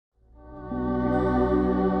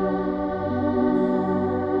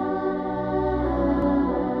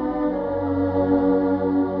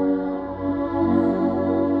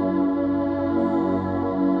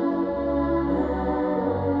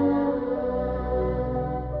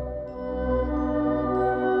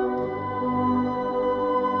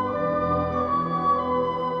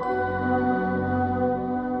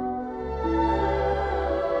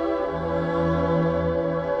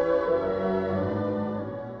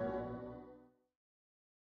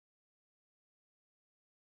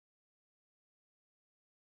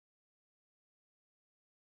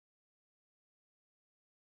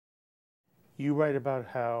You write about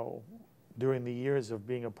how during the years of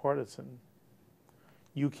being a partisan,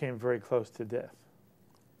 you came very close to death.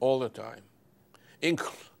 All the time,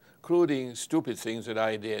 including stupid things that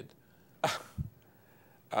I did.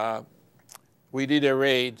 We did a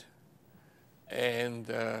raid, and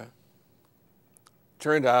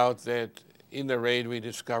turned out that in the raid we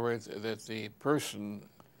discovered that the person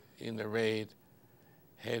in the raid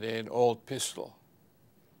had an old pistol.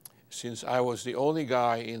 Since I was the only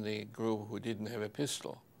guy in the group who didn't have a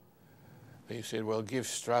pistol, they said, well, give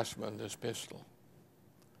Strassman this pistol.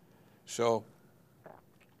 So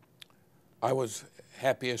I was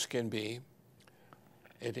happy as can be.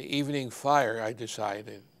 At the evening fire, I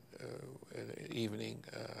decided, evening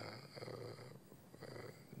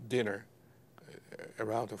dinner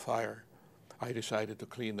around the fire, I decided to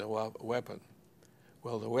clean the weapon.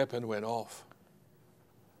 Well, the weapon went off,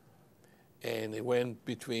 and it went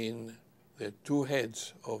between the two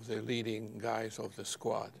heads of the leading guys of the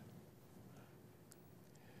squad.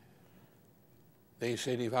 They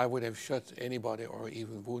said if I would have shot anybody or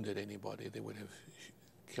even wounded anybody, they would have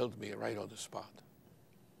killed me right on the spot.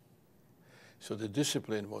 So the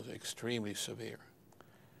discipline was extremely severe.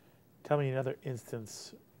 Tell me another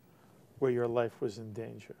instance where your life was in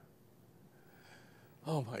danger.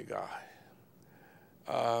 Oh my God.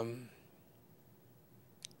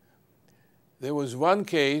 There was one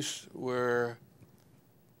case where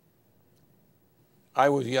I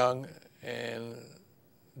was young and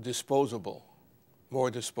disposable,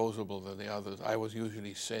 more disposable than the others. I was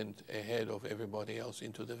usually sent ahead of everybody else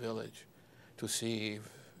into the village to see if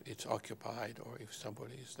it's occupied or if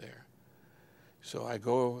somebody is there. So I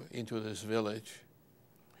go into this village.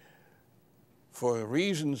 For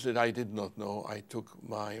reasons that I did not know, I took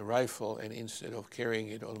my rifle, and instead of carrying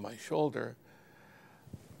it on my shoulder,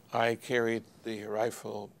 I carried the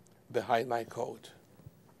rifle behind my coat.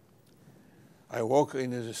 I walk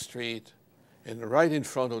into the street, and right in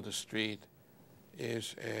front of the street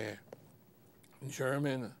is a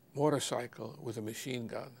German motorcycle with a machine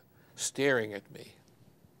gun staring at me.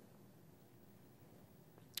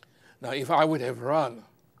 Now, if I would have run,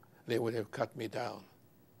 they would have cut me down.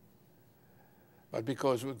 But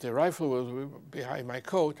because the rifle was behind my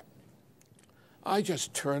coat, I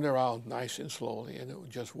just turned around nice and slowly and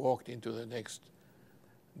just walked into the next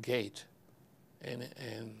gate and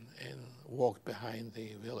walked behind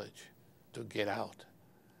the village to get out.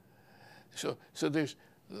 So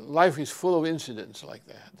life is full of incidents like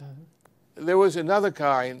that. Mm-hmm. There was another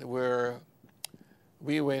kind where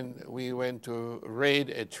we went to raid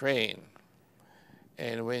a train,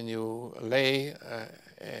 and when you lay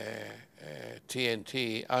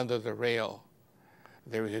TNT under the rail,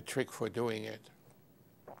 there is a trick for doing it.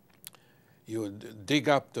 You would dig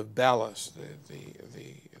up the ballast,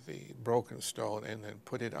 the broken stone, and then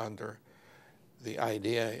put it under. The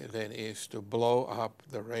idea then is to blow up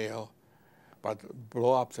the rail, but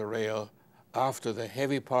blow up the rail after the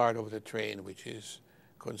heavy part of the train, which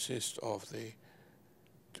consists of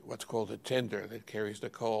what's called the tender that carries the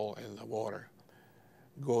coal and the water,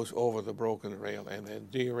 goes over the broken rail and then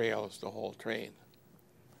derails the whole train.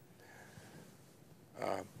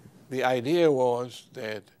 The idea was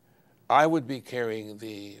that I would be carrying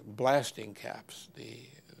the blasting caps, the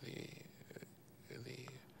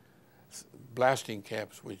blasting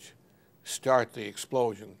caps which start the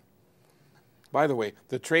explosion. By the way,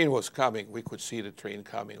 the train was coming. We could see the train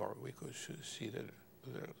coming, or we could see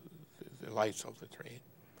the lights of the train.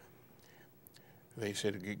 They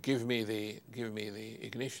said, give me the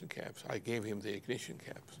ignition caps. I gave him the ignition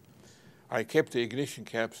caps. I kept the ignition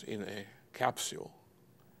caps in a capsule.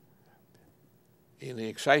 In the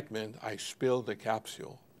excitement, I spilled the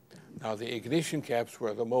capsule. Now, the ignition caps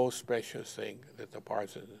were the most precious thing that the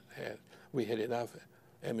partisans had. We had enough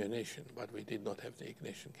ammunition, but we did not have the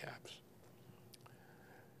ignition caps.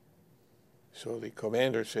 So the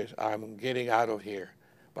commander says, I'm getting out of here,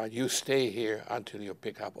 but you stay here until you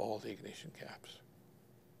pick up all the ignition caps.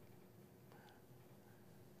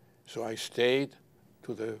 So I stayed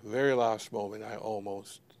to the very last moment. I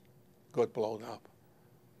almost got blown up.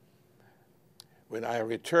 When I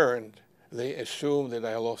returned, they assumed that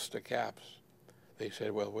I lost the caps. They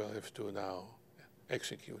said, well, we'll have to now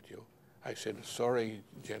execute you. I said, sorry,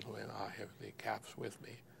 gentlemen, I have the caps with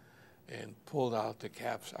me, and pulled out the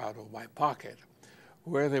caps out of my pocket,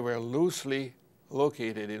 where they were loosely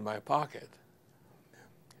located in my pocket,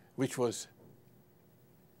 which was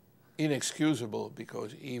inexcusable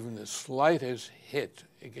because even the slightest hit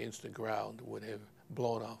against the ground would have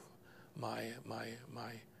blown off my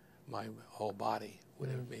whole body, would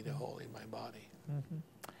have made a hole in my body. Mm-hmm.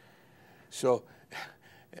 So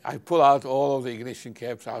I pull out all of the ignition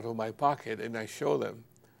caps out of my pocket and I show them.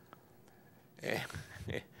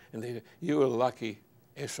 And they say, you were lucky,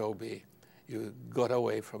 SOB. You got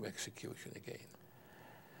away from execution again.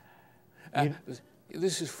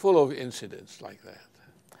 This is full of incidents like that.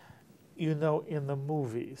 You know, in the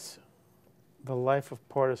movies, the life of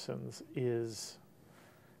partisans is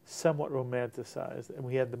somewhat romanticized. And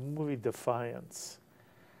we had the movie Defiance.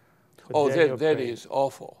 Oh, that is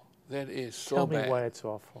awful. That is so bad. Tell me why it's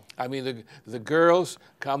awful. I mean, the girls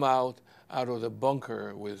come out of the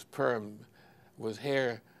bunker with perm, with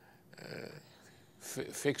hair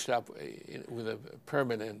fixed up with a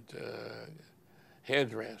permanent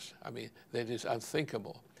hairdress. I mean, that is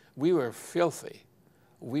unthinkable. We were filthy.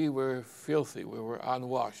 We were filthy. We were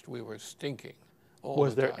unwashed. We were stinking all the time.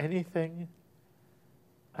 Was there anything,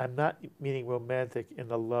 I'm not meaning romantic in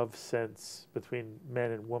the love sense between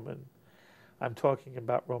man and woman. I'm talking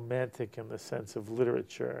about romantic in the sense of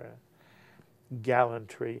literature,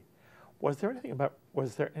 gallantry. Was there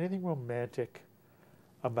anything romantic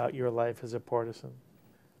about your life as a partisan?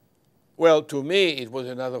 Well, to me, it was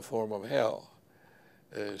another form of hell.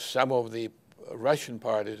 Some of the Russian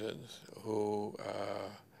partisans who,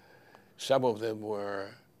 some of them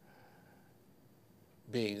were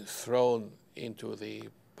being thrown into the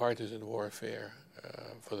partisan warfare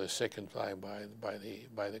for the second time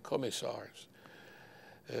by the commissars.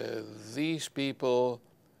 These people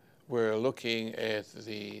were looking at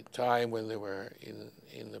the time when they were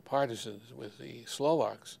in the partisans with the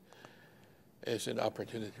Slovaks as an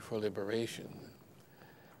opportunity for liberation.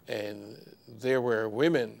 And there were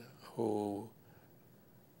women who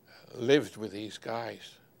lived with these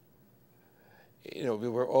guys. You know, we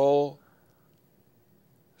were all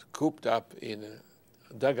cooped up in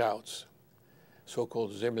dugouts,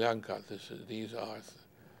 so-called zemlyanka. These are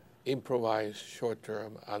improvised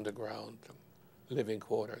short-term underground living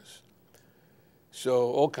quarters.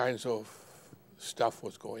 So all kinds of stuff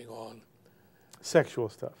was going on. Sexual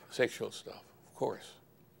stuff? Sexual stuff, of course.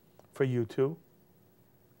 For you too?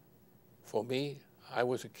 For me, I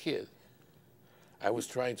was a kid. I was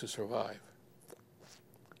trying to survive.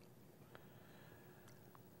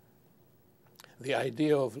 The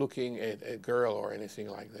idea of looking at a girl or anything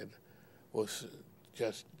like that was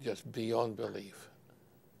just beyond belief.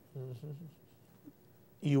 Mm-hmm.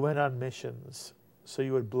 You went on missions, so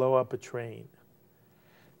you would blow up a train.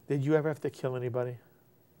 Did you ever have to kill anybody?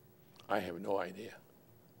 I have no idea.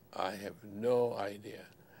 I have no idea.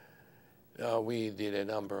 We did a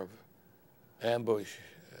number of ambush.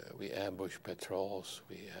 We ambushed patrols.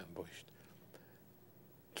 We ambushed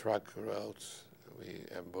truck routes. We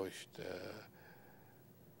ambushed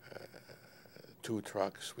 2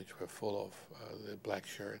 trucks which were full of the black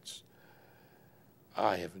shirts.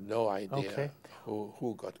 I have no idea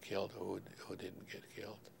who got killed, who didn't get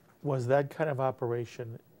killed. Was that kind of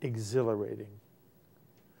operation exhilarating?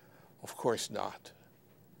 Of course not.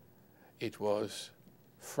 It was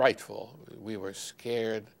frightful. We were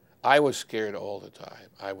scared. I was scared all the time.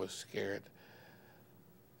 I was scared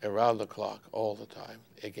around the clock all the time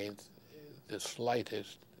against the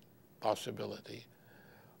slightest possibility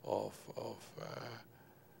of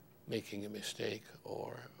making a mistake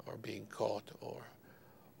or being caught or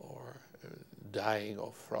dying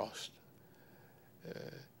of frost.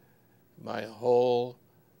 My whole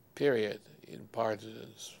period in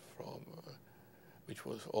partisans, which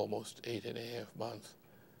was almost 8.5 months,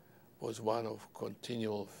 was one of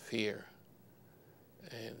continual fear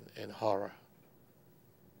and horror.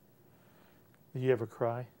 Did you ever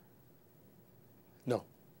cry? No.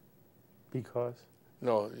 Because?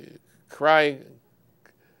 No, crying,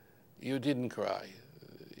 you didn't cry.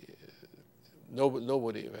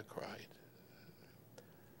 Nobody ever cried.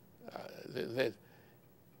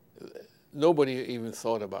 Nobody even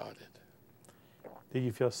thought about it. Did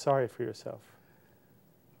you feel sorry for yourself?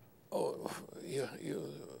 Oh,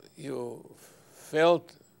 you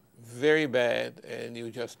felt very bad, and you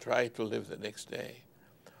just tried to live the next day,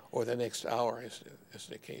 or the next hour, as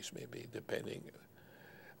the case may be, depending.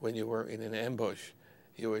 When you were in an ambush,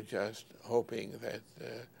 you were just hoping that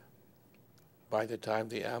by the time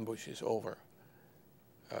the ambush is over,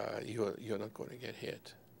 you're not going to get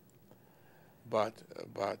hit. But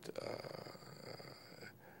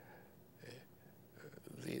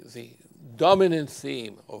the dominant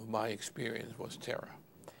theme of my experience was terror.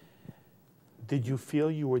 Did you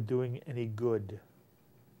feel you were doing any good?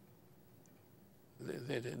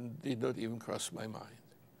 That did not even cross my mind.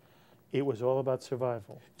 It was all about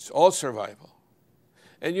survival. It's all survival.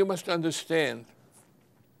 And you must understand,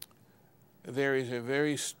 there is a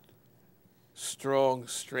very strong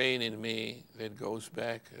strain in me that goes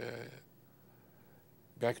back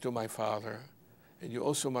back to my father. And you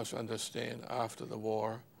also must understand, after the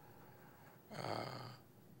war,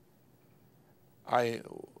 I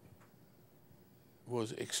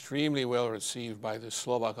was extremely well received by the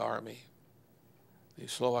Slovak army. The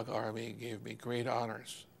Slovak army gave me great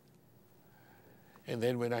honors. And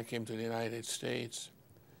then when I came to the United States,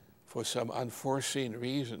 for some unforeseen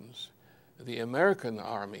reasons, the American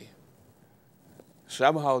army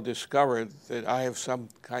somehow discovered that I have some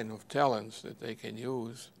kind of talents that they can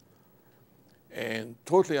use. And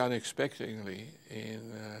totally unexpectedly,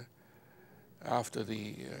 after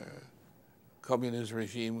the communist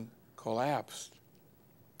regime collapsed,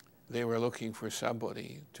 they were looking for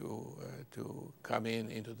somebody to come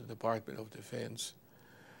into the Department of Defense.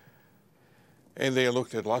 And they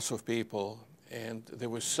looked at lots of people, and there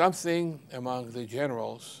was something among the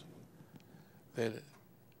generals that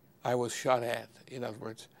I was shot at. In other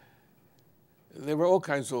words, there were all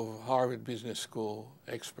kinds of Harvard Business School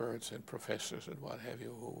experts and professors and what have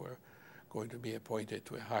you who were going to be appointed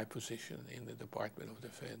to a high position in the Department of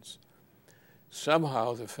Defense.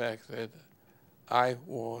 Somehow the fact that I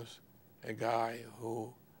was a guy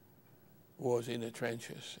who was in the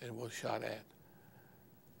trenches and was shot at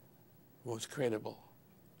was credible.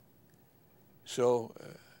 So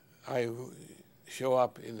I show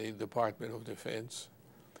up in the Department of Defense,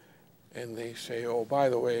 and they say, oh, by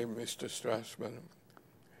the way, Mr. Strassman,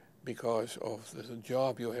 because of the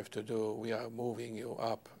job you have to do, we are moving you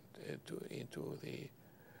up into the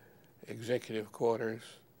executive quarters.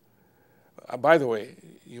 By the way,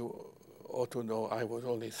 you ought to know I was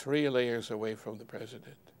only 3 layers away from the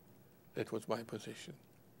president. That was my position.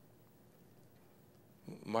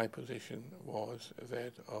 My position was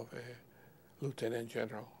that of a lieutenant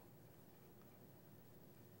general.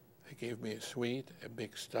 They gave me a suite, a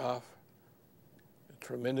big staff, a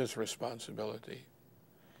tremendous responsibility.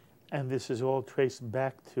 And this is all traced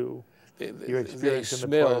back to your experience they in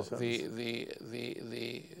the smell partisans.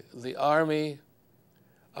 the army.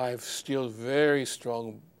 I have still very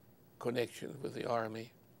strong connection with the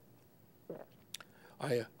army.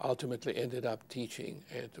 I ultimately ended up teaching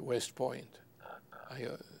at West Point. I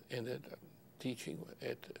ended up teaching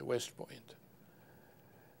at West Point.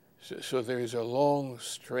 So there is a long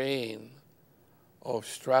strain of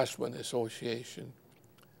Strassman association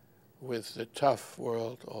with the tough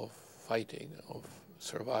world of fighting, of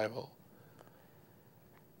survival.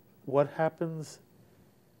 What happens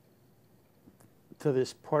to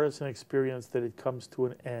this partisan experience that it comes to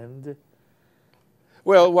an end?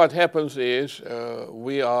 Well, what happens is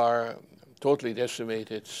we are totally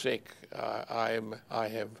decimated, sick. I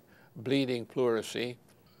have bleeding pleurisy.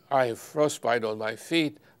 I have frostbite on my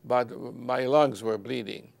feet, but my lungs were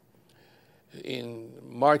bleeding. In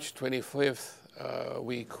March 25th,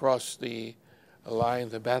 we crossed the line,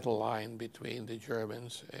 the battle line between the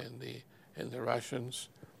Germans and the Russians.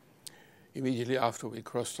 Immediately after we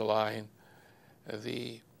crossed the line, at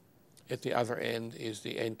the other end is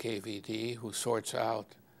the NKVD, who sorts out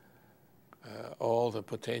all the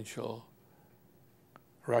potential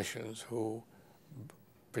Russians who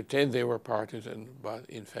pretend they were partisan, but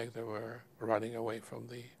in fact they were running away from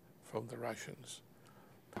the Russians.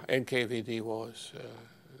 NKVD was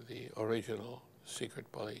the original secret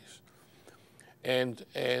police, and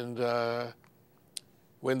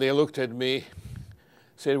when they looked at me,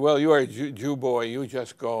 said, "Well, you are a Jew boy. You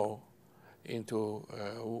just go into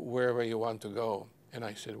wherever you want to go." And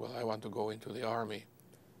I said, "Well, I want to go into the army."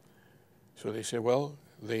 So they said, "Well,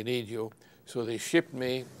 they need you." So they shipped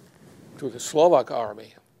me to the Slovak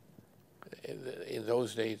army. In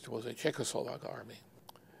those days, it was a Czechoslovak army.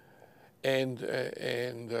 And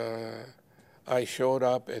I showed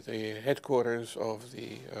up at the headquarters of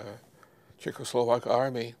the Czechoslovak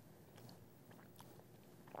army.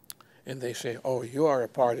 And they say, "Oh, you are a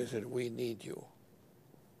partisan, we need you."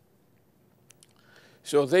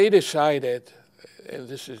 So they decided, and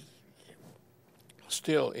this is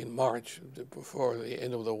still in March, before the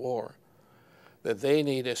end of the war, that they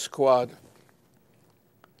need a squad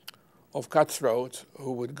of cutthroats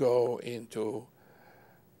who would go into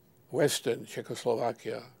Western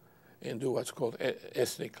Czechoslovakia and do what's called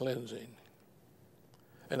ethnic cleansing.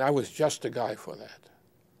 And I was just the guy for that.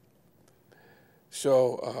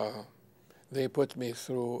 So they put me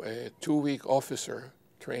through a 2-week officer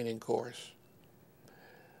training course.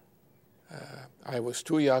 I was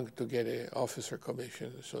too young to get an officer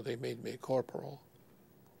commission, so they made me a corporal.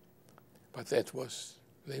 But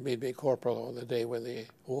they made me corporal on the day when the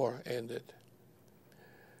war ended.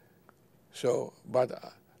 So, but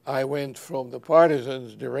I went from the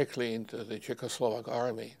partisans directly into the Czechoslovak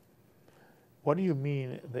army. What do you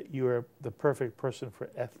mean that you are the perfect person for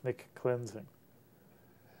ethnic cleansing?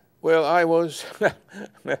 Well,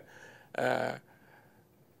 uh,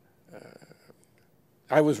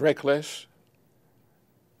 I was reckless.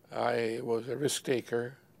 I was a risk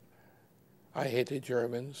taker. I hated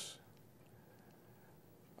Germans.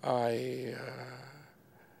 My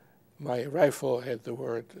rifle had the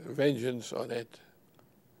word vengeance on it.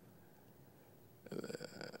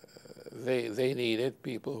 They needed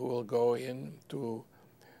people who will go into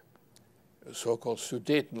so-called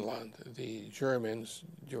Sudetenland. The Germans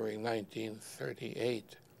during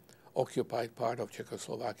 1938 occupied part of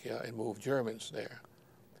Czechoslovakia and moved Germans there.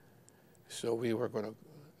 So we were going to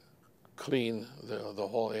clean the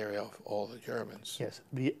whole area of all the Germans. Yes,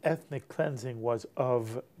 the ethnic cleansing was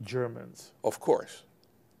of Germans. Of course.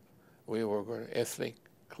 We were going to ethnic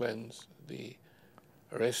cleanse the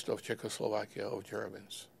rest of Czechoslovakia of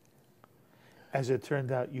Germans. As it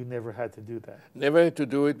turned out, you never had to do that. Never had to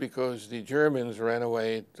do it because the Germans ran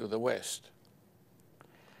away to the west.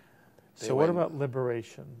 So what about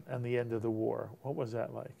liberation and the end of the war? What was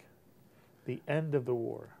that like? The end of the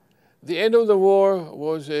war. The end of the war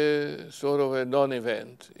was a sort of a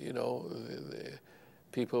non-event. You know, the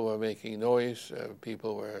people were making noise,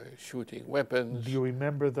 people were shooting weapons. Do you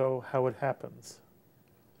remember, though, how it happens?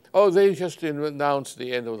 Oh, they just announced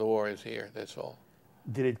the end of the war is here, that's all.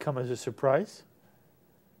 Did it come as a surprise?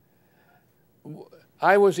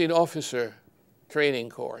 I was in officer training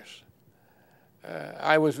course.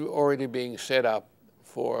 I was already being set up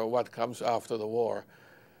for what comes after the war.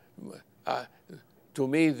 To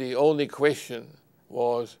me, the only question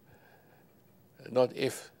was not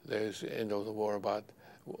if there's the end of the war, but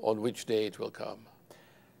on which day it will come.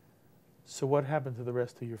 So what happened to the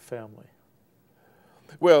rest of your family?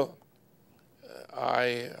 Well,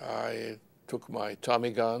 I took my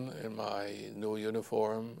Tommy gun and my new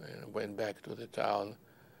uniform and went back to the town,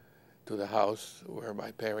 to the house where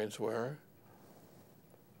my parents were.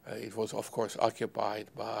 It was, of course, occupied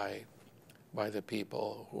by the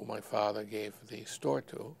people who my father gave the store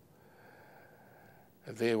to.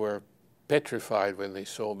 They were petrified when they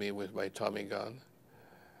saw me with my Tommy gun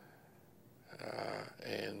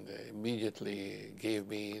and immediately gave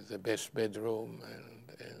me the best bedroom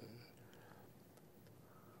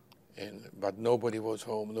but nobody was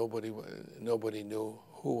home. Nobody knew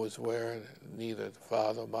who was where. Neither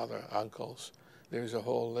father, mother, uncles. There's a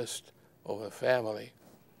whole list of a family.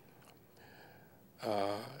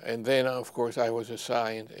 And then, of course, I was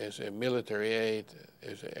assigned as a military aide,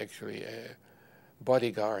 as actually a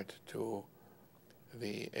bodyguard to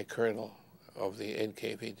a colonel of the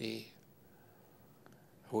NKVD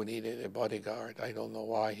who needed a bodyguard. I don't know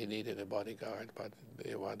why he needed a bodyguard, but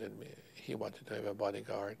he wanted to have a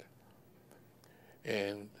bodyguard.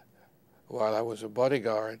 And while I was a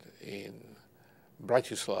bodyguard in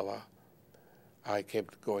Bratislava, I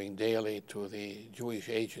kept going daily to the Jewish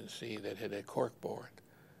agency that had a corkboard,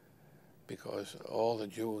 because all the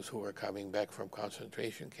Jews who were coming back from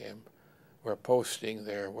concentration camp were posting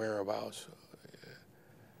their whereabouts,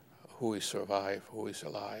 who is survived, who is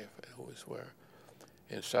alive, and who is where.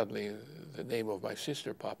 And suddenly the name of my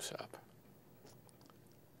sister pops up.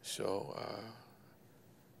 So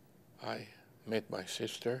I met my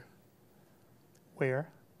sister. Where?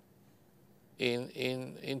 In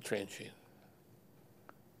Trenčín.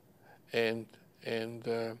 And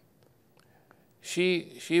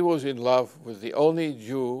she was in love with the only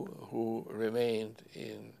Jew who remained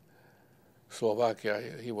in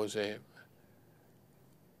Slovakia. He was a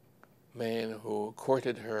man who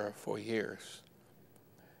courted her for years.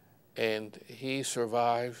 And he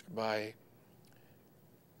survived by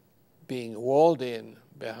being walled in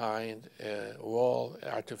behind a wall,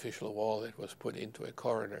 artificial wall that was put into a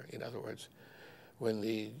corridor. In other words, when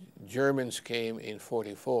the Germans came in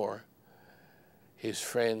 '44, his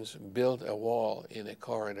friends built a wall in a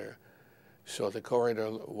corridor, so the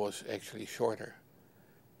corridor was actually shorter.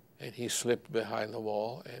 And he slipped behind the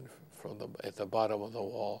wall, and at the bottom of the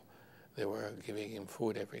wall, they were giving him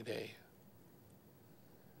food every day.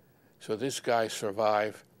 So this guy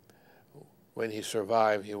survived. When he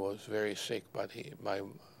survived, he was very sick, but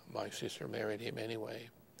my sister married him anyway.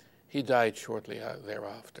 He died shortly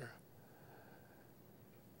thereafter.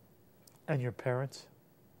 And your parents?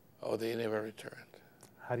 Oh, they never returned.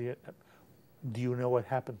 How do you know what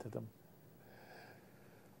happened to them?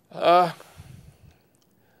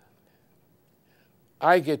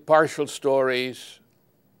 I get partial stories.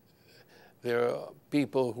 There are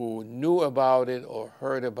people who knew about it or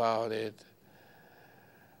heard about it.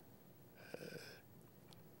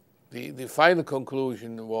 The final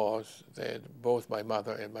conclusion was that both my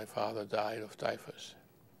mother and my father died of typhus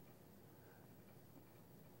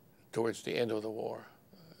towards the end of the war.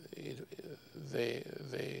 they,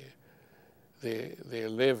 they, they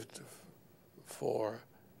lived for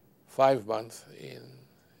 5 months in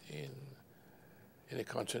a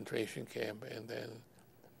concentration camp, and then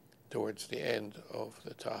towards the end of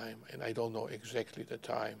the time, and I don't know exactly the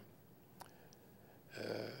time,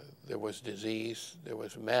 there was disease, there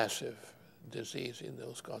was massive disease in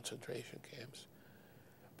those concentration camps.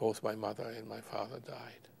 Both my mother and my father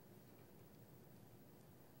died.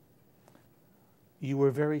 You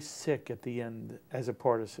were very sick at the end as a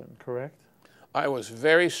partisan, correct? I was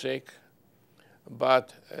very sick,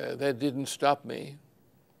 but that didn't stop me.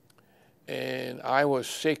 And I was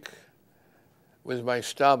sick with my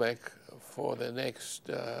stomach for the next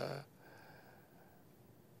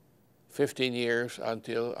 15 years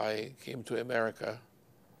until I came to America,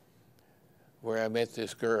 where I met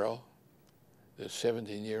this girl, this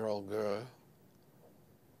 17-year-old girl,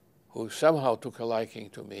 who somehow took a liking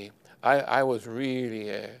to me. I was really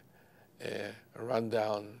a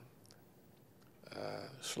rundown,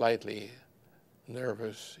 slightly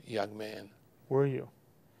nervous young man. Were you?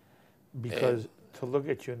 Because to look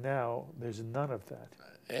at you now, there's none of that.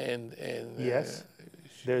 And yes,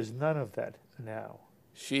 there's none of that now.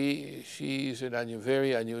 She's a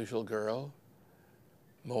very unusual girl,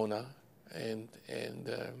 Mona, and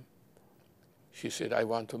she said, "I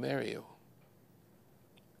want to marry you,"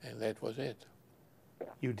 and that was it.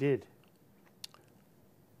 You did.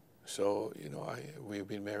 So we've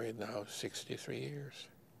been married now 63 years.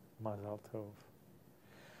 Mazal tov.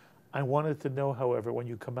 I wanted to know, however, when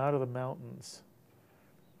you come out of the mountains,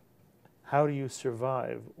 how do you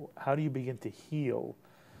survive? How do you begin to heal?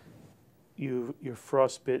 You're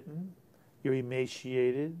frostbitten, you're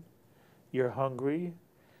emaciated, you're hungry,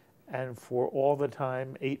 and for all the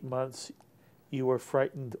time, 8 months, you were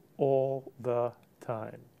frightened all the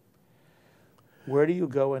time. Where do you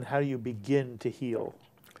go and how do you begin to heal?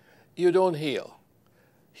 You don't heal.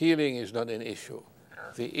 Healing is not an issue.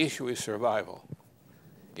 The issue is survival.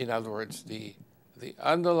 In other words, the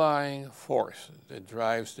underlying force that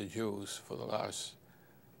drives the Jews for the last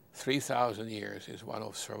 3,000 years is one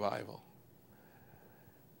of survival.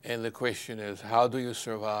 And the question is, how do you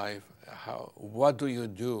survive? What do you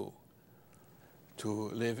do to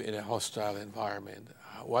live in a hostile environment?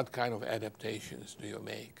 What kind of adaptations do you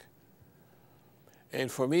make? And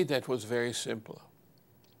for me, that was very simple.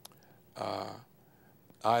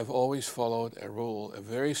 I've always followed a rule, a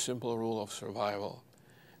very simple rule of survival.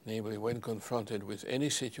 Namely, when confronted with any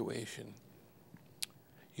situation,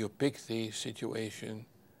 you pick the situation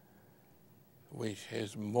which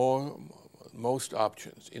has most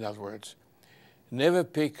options. In other words, never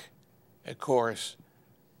pick a course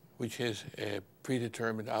which has a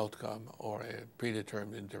predetermined outcome or a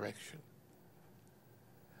predetermined direction.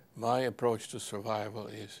 My approach to survival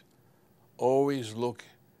is always look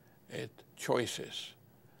at choices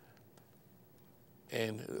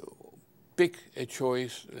and pick a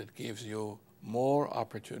choice that gives you more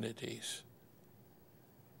opportunities,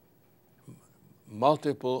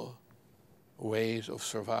 multiple ways of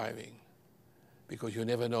surviving, because you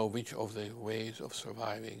never know which of the ways of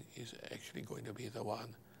surviving is actually going to be the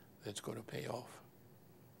one that's going to pay off.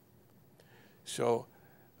 So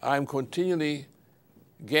I'm continually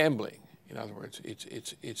gambling. In other words,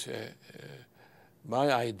 it's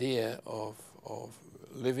my idea of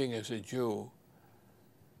living as a Jew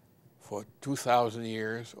for 2,000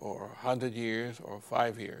 years or 100 years or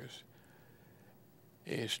 5 years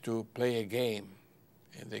is to play a game,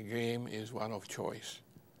 and the game is one of choice.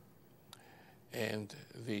 And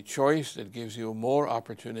the choice that gives you more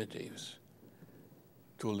opportunities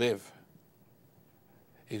to live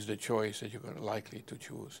is the choice that you're likely to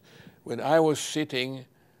choose. When I was sitting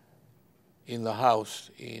in the house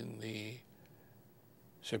in the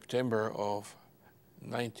September of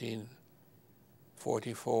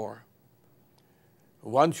 1944,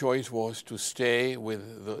 one choice was to stay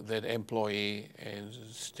with that employee and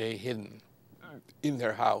stay hidden in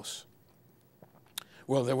their house.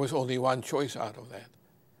 Well, there was only one choice out of that.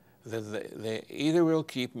 That they either will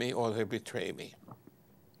keep me or they betray me.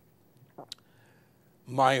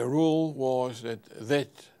 My rule was that that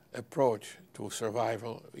approach to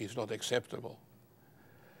survival is not acceptable.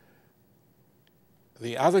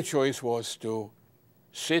 The other choice was to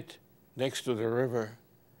sit next to the river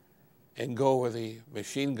and go where the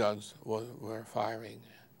machine guns were firing,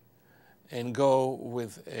 and go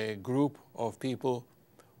with a group of people,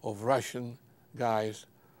 of Russian guys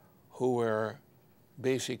who were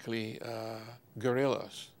basically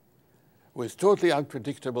guerrillas with totally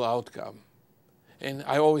unpredictable outcome. And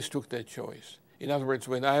I always took that choice. In other words,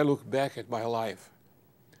 when I look back at my life,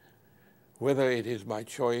 whether it is my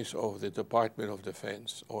choice of the Department of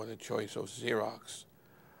Defense or the choice of Xerox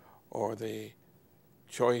or the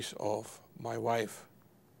choice of my wife,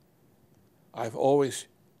 I've always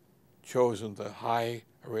chosen the high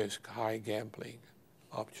risk, high gambling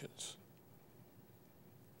options.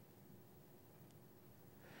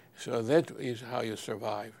 So that is how you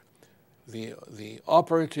survive. The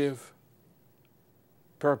operative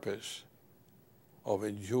purpose of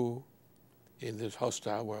a Jew in this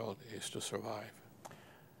hostile world is to survive.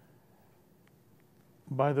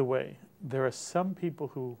 By the way, there are some people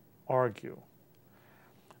who argue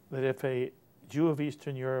that if a Jew of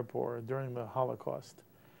Eastern Europe or during the Holocaust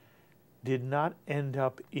did not end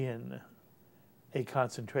up in a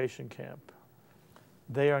concentration camp,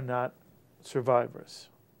 they are not survivors.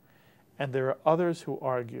 And there are others who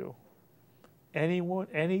argue any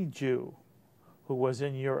Jew who was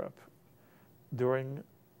in Europe during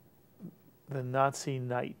the Nazi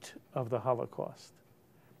night of the Holocaust,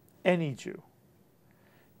 any Jew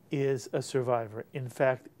is a survivor. In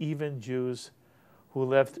fact, even Jews who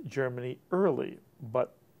left Germany early,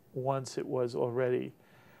 but once it was already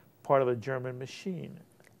part of the German machine,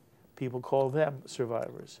 people call them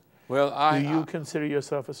survivors. Well, do you consider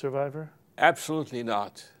yourself a survivor? Absolutely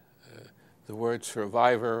not. The word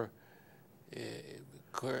survivor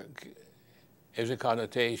has a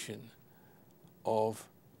connotation of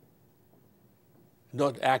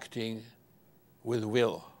not acting with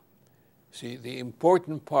will. See, the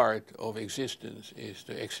important part of existence is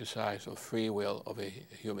the exercise of free will of a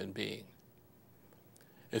human being.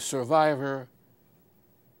 A survivor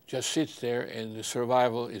just sits there and the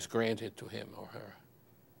survival is granted to him or her.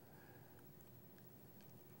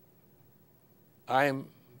 I am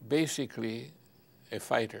basically a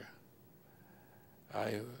fighter.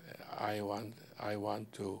 I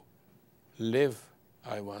want to live.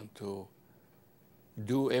 I want to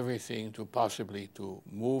do everything to possibly to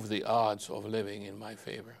move the odds of living in my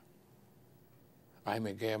favor. I'm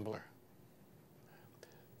a gambler.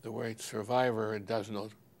 The word survivor does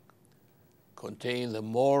not contain the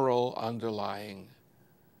moral underlying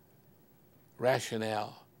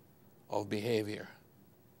rationale of behavior.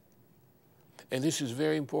 And this is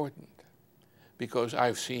very important because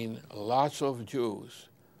I've seen lots of Jews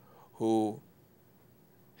who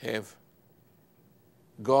have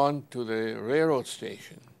gone to the railroad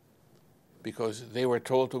station because they were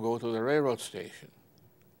told to go to the railroad station.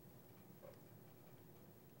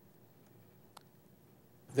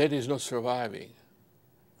 That is not surviving.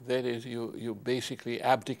 That is, you basically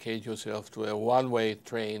abdicate yourself to a one-way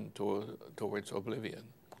train towards oblivion.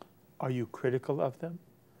 Are you critical of them?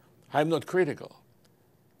 I'm not critical.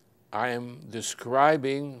 I am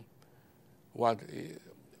describing what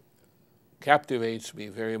captivates me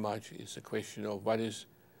very much is the question of what is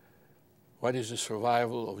the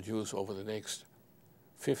survival of Jews over the next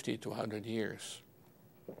 50 to 100 years.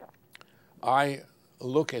 I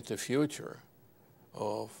look at the future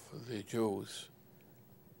of the Jews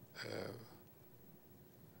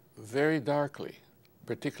very darkly,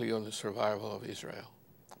 particularly on the survival of Israel.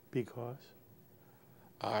 Because?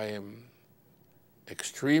 I am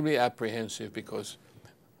extremely apprehensive because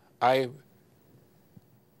I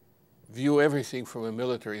view everything from a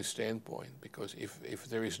military standpoint, because if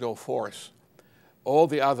there is no force, all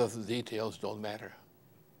the other details don't matter.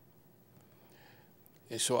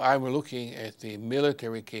 And so I'm looking at the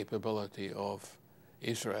military capability of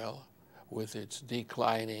Israel with its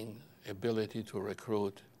declining ability to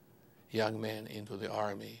recruit young men into the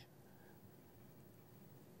army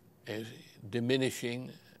as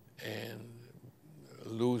diminishing and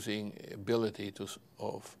losing ability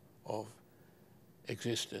of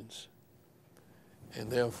existence. And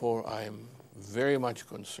therefore, I'm very much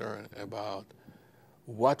concerned about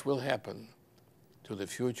what will happen to the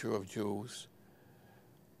future of Jews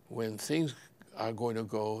when things are going to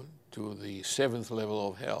go to the seventh level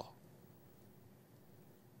of hell.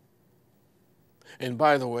 And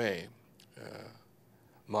by the way,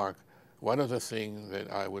 Mark, one of the things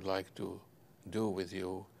that I would like to do with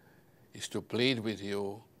you is to plead with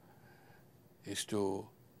you, is to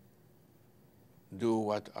do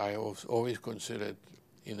what I have always considered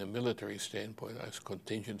in a military standpoint as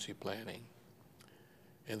contingency planning.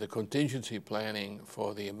 And the contingency planning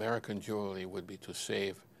for the American Jewry would be to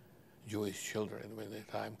save Jewish children when the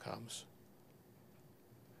time comes.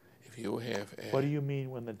 If you have what do you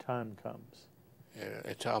mean when the time comes? An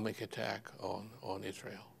atomic attack on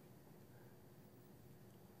Israel.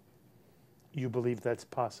 You believe that's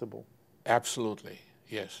possible? Absolutely,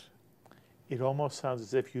 yes. It almost sounds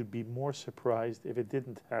as if you'd be more surprised if it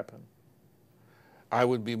didn't happen. I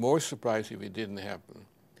would be more surprised if it didn't happen.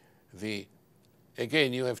 The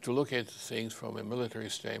again, you have to look at things from a military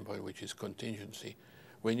standpoint, which is contingency.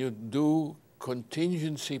 When you do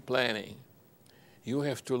contingency planning, you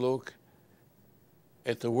have to look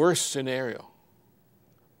at the worst scenario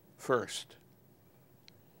first,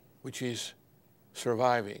 which is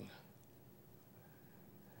surviving.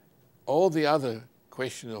 All the other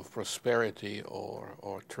question of prosperity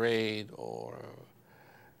or trade or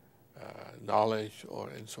knowledge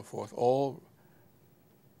and so forth all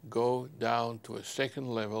go down to a second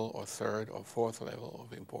level or third or fourth level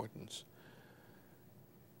of importance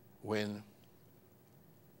when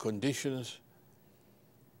conditions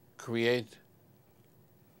create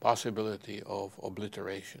possibility of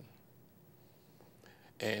obliteration.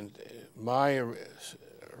 And my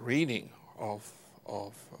reading of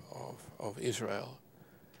Israel,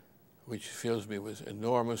 which fills me with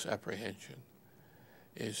enormous apprehension,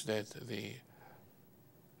 is that the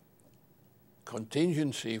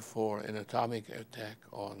contingency for an atomic attack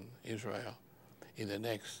on Israel in the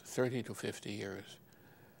next 30 to 50 years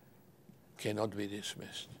cannot be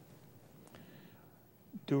dismissed.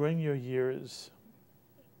 During your years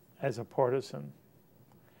as a partisan,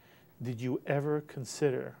 did you ever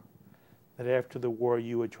consider that after the war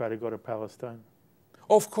you would try to go to Palestine?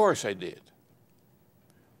 Of course I did.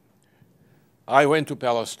 I went to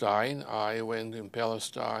Palestine. I went in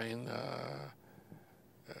Palestine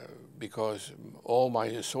because all my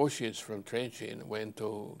associates from Trenchin went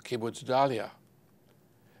to Kibbutz Dalia.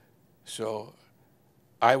 So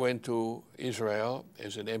I went to Israel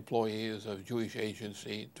as an employee of a Jewish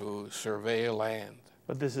agency to survey land.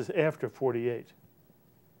 But this is after 48,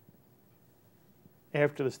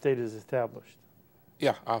 after the state is established.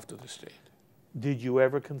 Yeah, after the state. Did you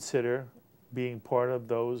ever consider being part of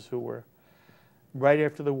those who were, right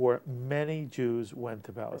after the war, many Jews went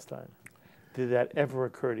to Palestine? Did that ever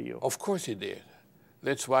occur to you? Of course it did.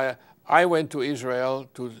 That's why I went to Israel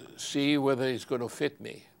to see whether it's going to fit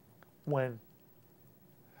me. When?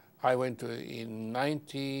 I went to in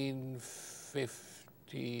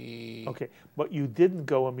 1950. Okay, but you didn't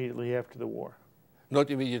go immediately after the war. Not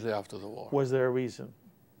immediately after the war. Was there a reason?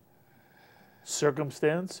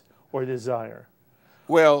 Circumstance or desire?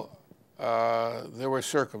 Well, there were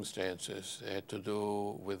circumstances that had to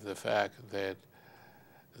do with the fact that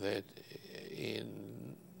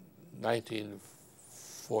in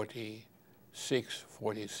 1946,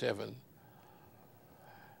 47,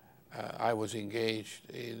 I was engaged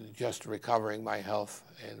in just recovering my health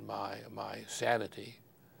and my sanity.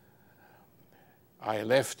 I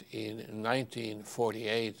left in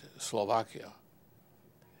 1948 Slovakia.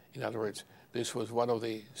 In other words, this was one of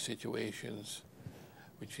the situations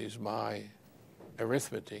which is my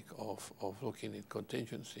arithmetic of looking at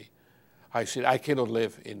contingency. I said, I cannot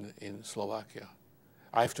live in Slovakia.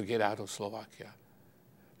 I have to get out of Slovakia.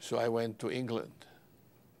 So I went to England.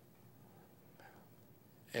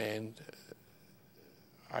 And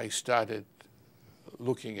I started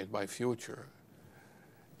looking at my future.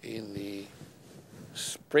 In the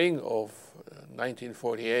spring of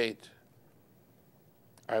 1948,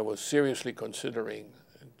 I was seriously considering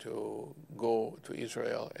to go to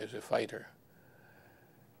Israel as a fighter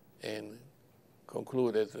and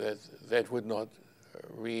concluded that that would not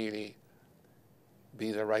really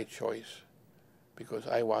be the right choice because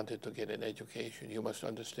I wanted to get an education. You must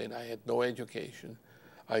understand, I had no education.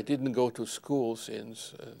 I didn't go to school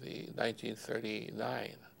since the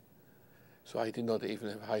 1939, so I did not even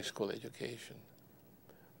have high school education.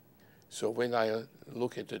 So when I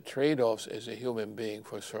look at the trade-offs as a human being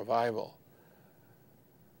for survival,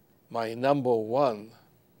 my number one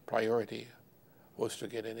priority was to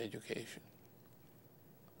get an education.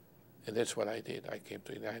 And that's what I did. I came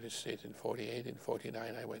to the United States in 48. In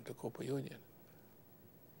 49, I went to Cooper Union.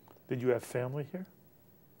 Did you have family here?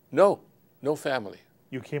 No, no family.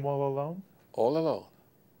 You came all alone? All alone.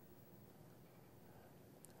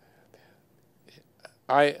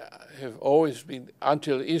 I have always been,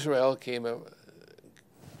 until Israel came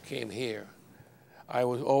here, I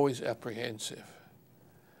was always apprehensive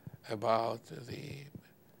about the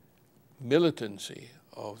militancy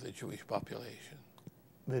of the Jewish population.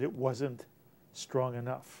 That it wasn't strong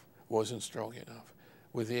enough. Wasn't strong enough,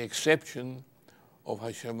 with the exception of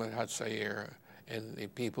Hashem and Hatzair and the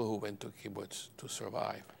people who went to kibbutz to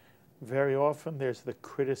survive. Very often there's the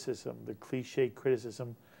criticism, the cliche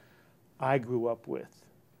criticism I grew up with,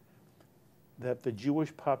 that the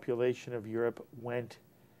Jewish population of Europe went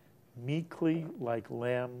meekly like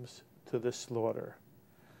lambs to the slaughter.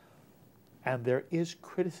 And there is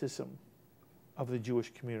criticism of the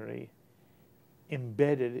Jewish community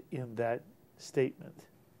embedded in that statement.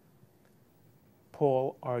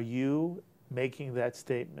 Paul, are you making that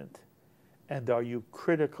statement And are you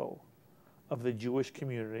critical of the Jewish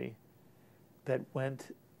community that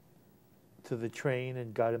went to the train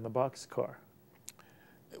and got in the boxcar?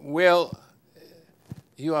 Well,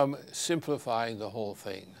 you are simplifying the whole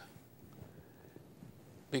thing,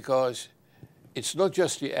 because it's not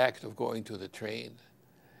just the act of going to the train.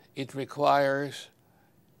 It requires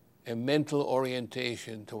a mental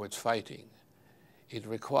orientation towards fighting. It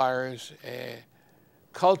requires a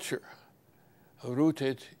culture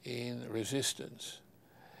rooted in resistance.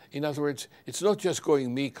 In other words, it's not just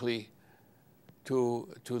going meekly to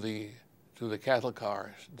the cattle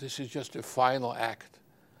cars. This is just a final act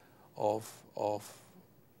of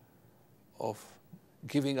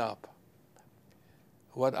giving up.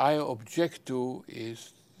 What I object to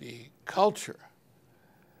is the culture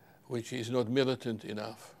which is not militant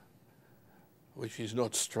enough, which is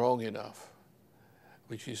not strong enough,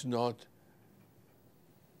 which is not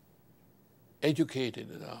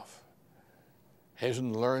educated enough,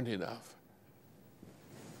 hasn't learned enough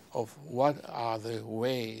of what are the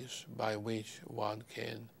ways by which one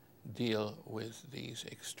can deal with these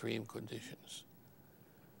extreme conditions.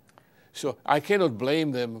 So I cannot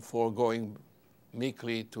blame them for going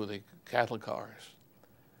meekly to the cattle cars.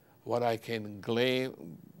 What I can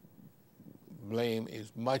blame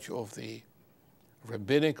is much of the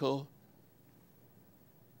rabbinical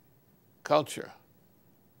culture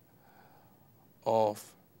of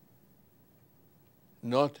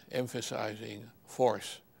not emphasizing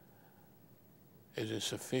force as a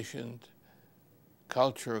sufficient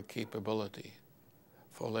cultural capability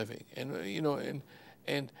for living. And you know,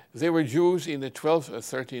 and there were Jews in the 12th or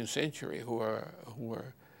 13th century who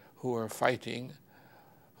were fighting,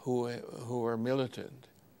 who were militant.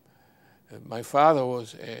 My father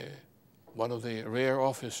was one of the rare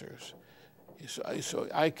officers. So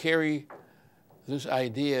I carry this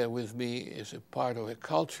idea with me as a part of a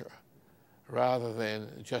culture rather than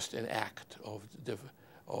just an act of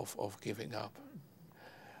giving up.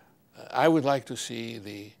 I would like to see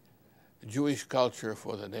the Jewish culture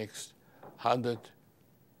for the next 100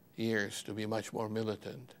 years to be much more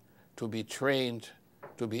militant, to be trained,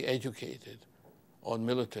 to be educated on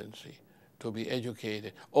militancy, to be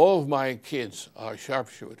educated. All of my kids are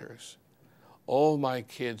sharpshooters. All of my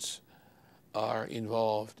kids are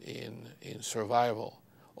involved in survival.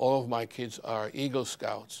 All of my kids are Eagle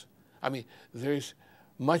Scouts. I mean, there's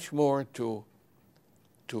much more to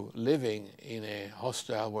living in a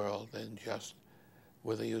hostile world than just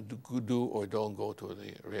whether you do or don't go to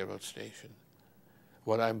the railroad station.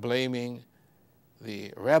 What I'm blaming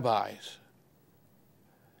the rabbis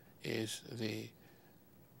is the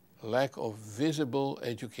lack of visible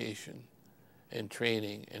education and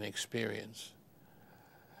training and experience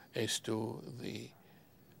as to the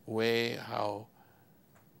way how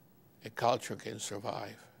a culture can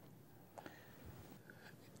survive.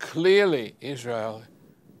 Clearly, Israel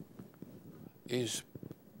is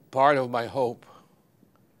part of my hope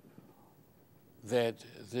that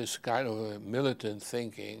this kind of a militant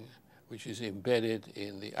thinking, which is embedded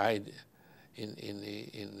in the idea, in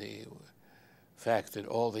the fact that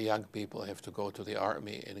all the young people have to go to the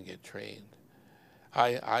army and get trained.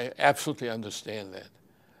 I absolutely understand that.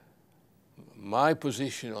 My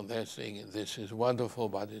position on that thing, this is wonderful,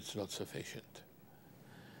 but it's not sufficient,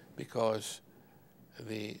 because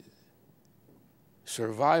the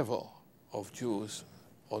survival of Jews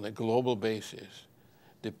on a global basis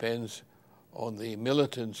depends on the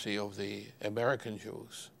militancy of the American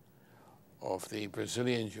Jews, of the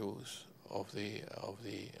Brazilian Jews, of the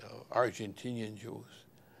Argentinian Jews.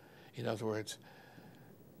 In other words,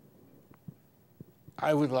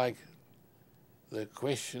 I would like the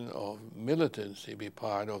question of militancy be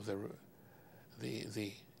part of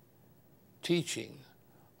the teaching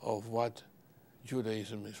of what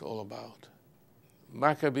Judaism is all about.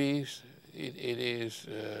 Maccabees, it is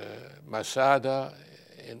Masada,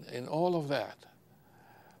 and all of that.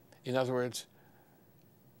 In other words,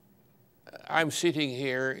 I'm sitting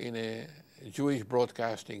here in a Jewish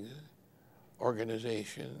broadcasting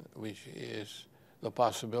organization, which is the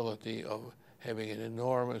possibility of having an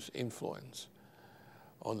enormous influence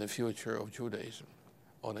on the future of Judaism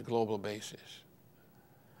on a global basis.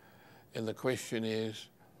 And the question is,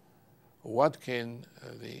 what can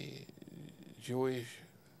the Jewish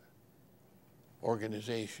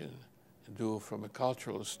organization do from a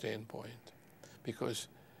cultural standpoint? Because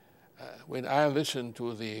when I listen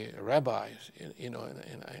to the rabbis,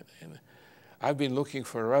 and I've been looking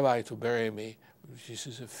for a rabbi to bury me, which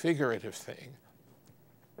is a figurative thing.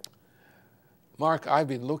 Mark, I've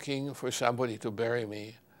been looking for somebody to bury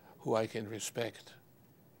me who I can respect,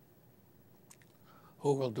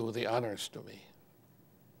 who will do the honors to me.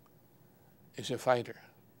 is a fighter.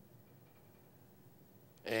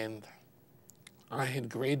 And I had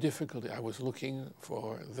great difficulty. I was looking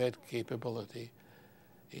for that capability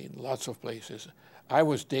in lots of places. I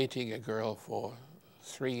was dating a girl for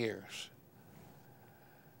 3 years.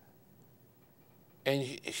 And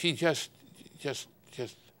she just,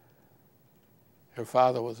 her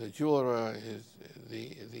father was a jeweler.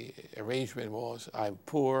 The arrangement was, I'm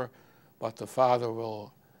poor, but the father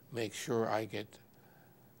will make sure I get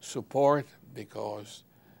support because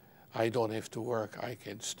I don't have to work. I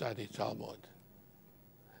can study Talmud.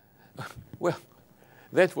 Well,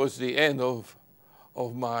 that was the end of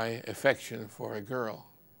my affection for a girl.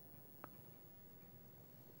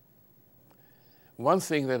 One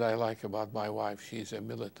thing that I like about my wife, she's a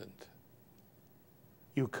militant.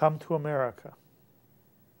 You come to America.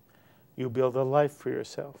 You build a life for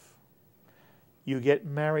yourself. You get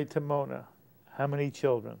married to Mona. How many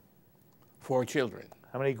children? 4 children.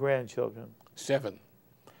 How many grandchildren? 7.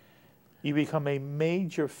 You become a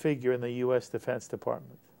major figure in the U.S. Defense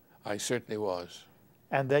Department. I certainly was.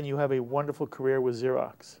 And then you have a wonderful career with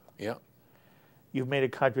Xerox. Yeah. You've made a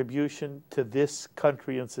contribution to this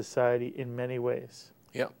country and society in many ways.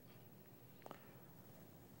 Yeah.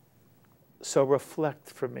 So reflect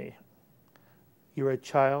for me. You're a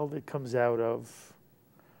child that comes out of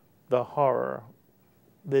the horror,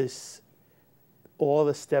 all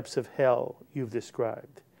the steps of hell you've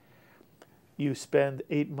described. You spend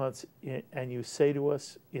 8 months and you say to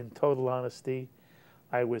us in total honesty,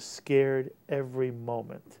 I was scared every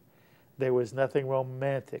moment. There was nothing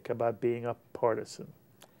romantic about being a partisan.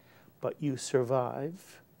 But you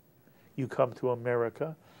survive. You come to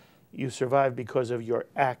America. You survive because of your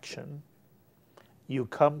action. You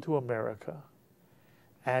come to America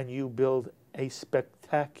and you build a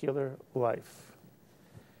spectacular life.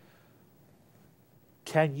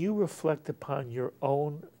 Can you reflect upon your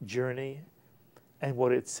own journey and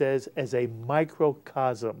what it says as a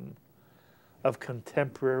microcosm of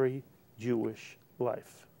contemporary Jewish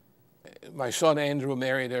life? My son Andrew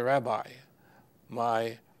married a rabbi.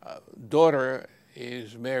 My daughter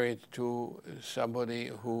is married to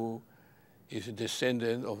somebody who is a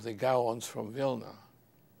descendant of the Gaons from Vilna.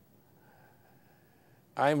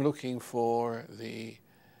 I'm looking for the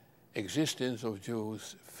existence of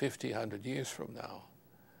Jews 50, 100 years from now.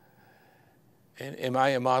 And am I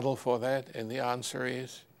a model for that? And the answer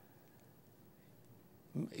is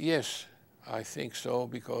yes, I think so,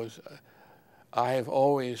 because I have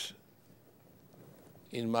always,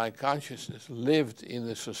 in my consciousness, lived in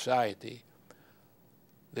the society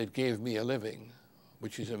that gave me a living,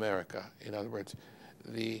 which is America. In other words,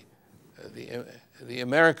 the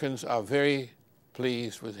Americans are very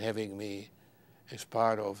pleased with having me as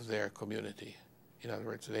part of their community. In other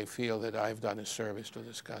words, they feel that I've done a service to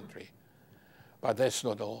this country. But that's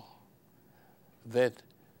not all. That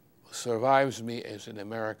survives me as an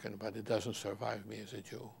American, but it doesn't survive me as a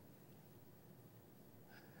Jew.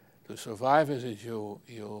 To survive as a Jew,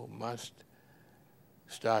 you must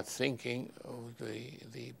start thinking of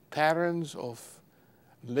the patterns of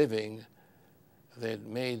living that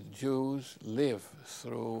made Jews live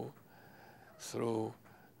through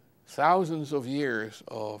thousands of years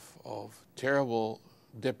of terrible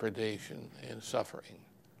depredation and suffering.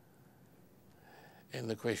 And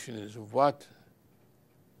the question is, what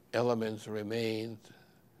elements remained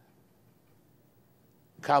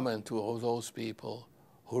common to all those people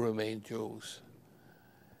who remained Jews?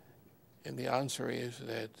 And the answer is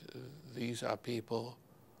that these are people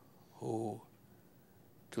who,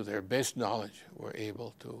 to their best knowledge, were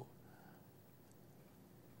able to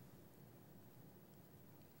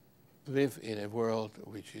live in a world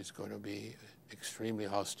which is going to be extremely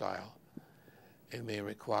hostile and may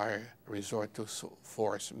require resort to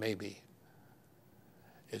force, maybe,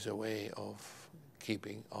 as a way of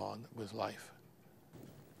keeping on with life.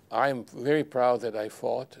 I'm very proud that I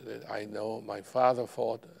fought, that I know my father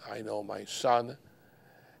fought, I know my son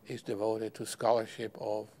is devoted to scholarship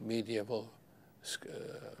of medieval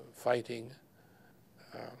fighting.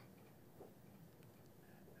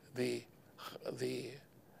 The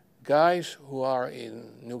guys who are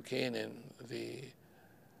in New Canaan, the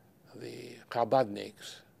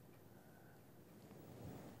Chabadniks,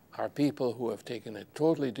 are people who have taken a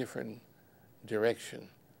totally different direction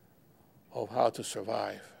of how to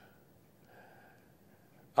survive.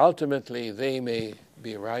 Ultimately, they may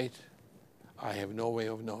be right. I have no way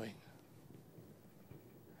of knowing.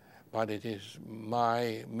 But it is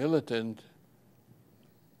my militant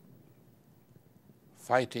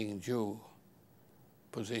fighting Jew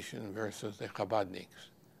position versus the Chabadniks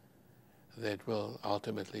that will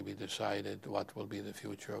ultimately be decided what will be the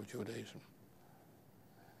future of Judaism.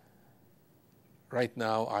 right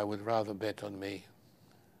now I would rather bet on me.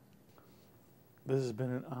 This has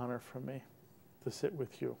been an honor for me to sit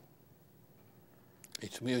with you.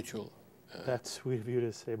 It's mutual. That's sweet of you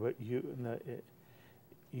to say, but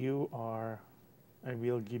you are a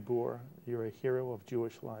real gibor. You're a hero of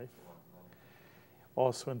Jewish life.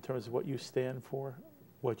 Also in terms of what you stand for,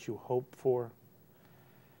 what you hope for.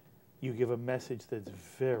 You give a message that's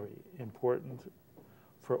very important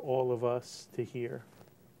for all of us to hear.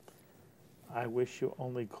 I wish you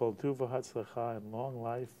only kol tuv v'hatzlacha and long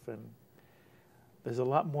life, and there's a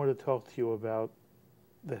lot more to talk to you about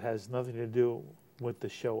that has nothing to do with the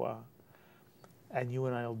Shoah, and you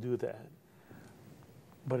and I will do that.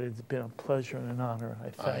 But it's been a pleasure and an honor. I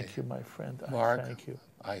thank you, my friend. Mark, I thank you.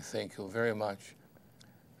 I thank you very much.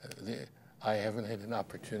 I haven't had an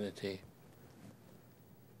opportunity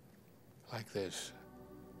like this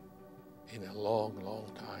in a long,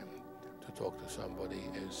 long time to talk to somebody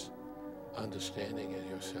as understanding as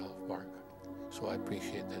yourself, Mark. So I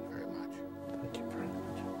appreciate that very much. Thank you very much.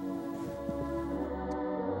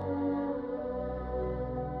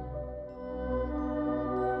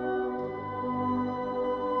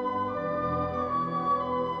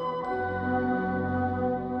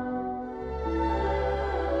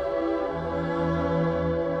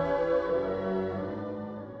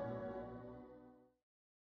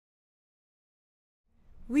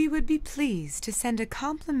 We would be pleased to send a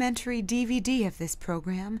complimentary DVD of this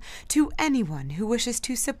program to anyone who wishes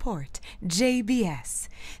to support JBS,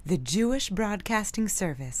 the Jewish Broadcasting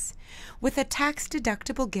Service, with a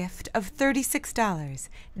tax-deductible gift of $36,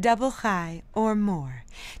 double chai or more,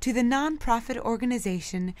 to the nonprofit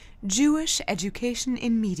organization Jewish Education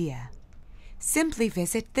in Media. Simply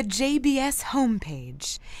visit the JBS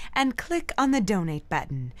homepage and click on the Donate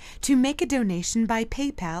button to make a donation by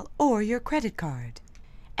PayPal or your credit card.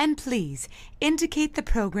 And please indicate the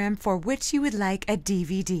program for which you would like a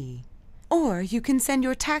DVD. Or you can send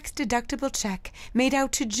your tax-deductible check made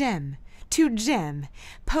out to Jem,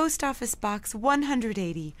 Post Office Box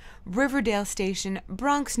 180, Riverdale Station,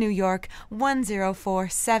 Bronx, New York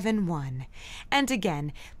 10471. And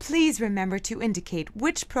again, please remember to indicate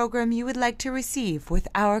which program you would like to receive with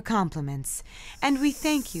our compliments. And we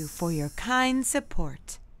thank you for your kind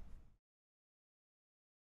support.